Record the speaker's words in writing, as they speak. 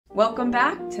Welcome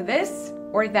back to This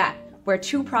or That, where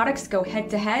two products go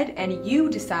head to head and you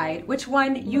decide which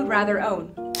one you'd rather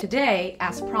own. Today,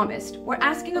 as promised, we're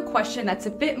asking a question that's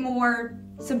a bit more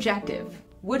subjective.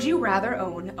 Would you rather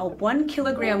own a 1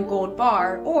 kilogram gold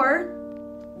bar or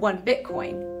 1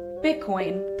 Bitcoin?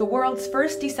 Bitcoin, the world's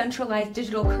first decentralized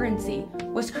digital currency,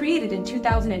 was created in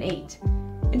 2008.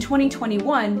 In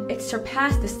 2021, it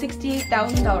surpassed the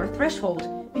 $68,000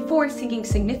 threshold before sinking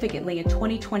significantly in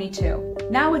 2022.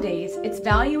 Nowadays, its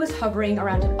value is hovering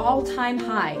around an all-time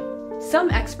high. Some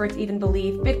experts even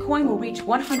believe Bitcoin will reach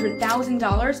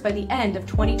 $100,000 by the end of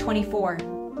 2024.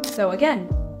 So again,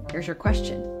 here's your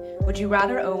question. Would you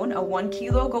rather own a 1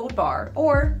 kilo gold bar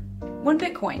or 1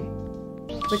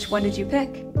 Bitcoin? Which one did you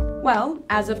pick? Well,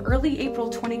 as of early April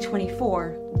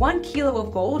 2024, 1 kilo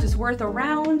of gold is worth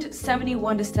around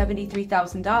 $71,000 to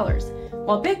 $73,000,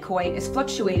 while Bitcoin is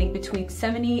fluctuating between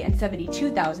 $70,000 and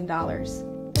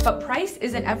 $72,000. But price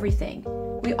isn't everything.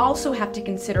 We also have to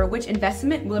consider which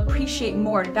investment will appreciate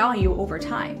more in value over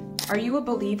time. Are you a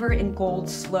believer in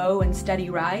gold's slow and steady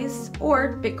rise,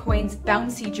 or Bitcoin's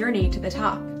bouncy journey to the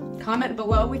top? Comment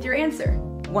below with your answer.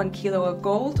 1 kilo of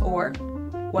gold or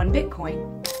 1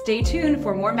 Bitcoin. Stay tuned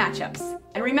for more matchups.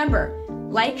 And remember,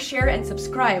 like, share, and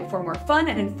subscribe for more fun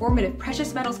and informative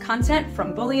precious metals content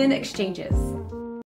from Bullion exchanges.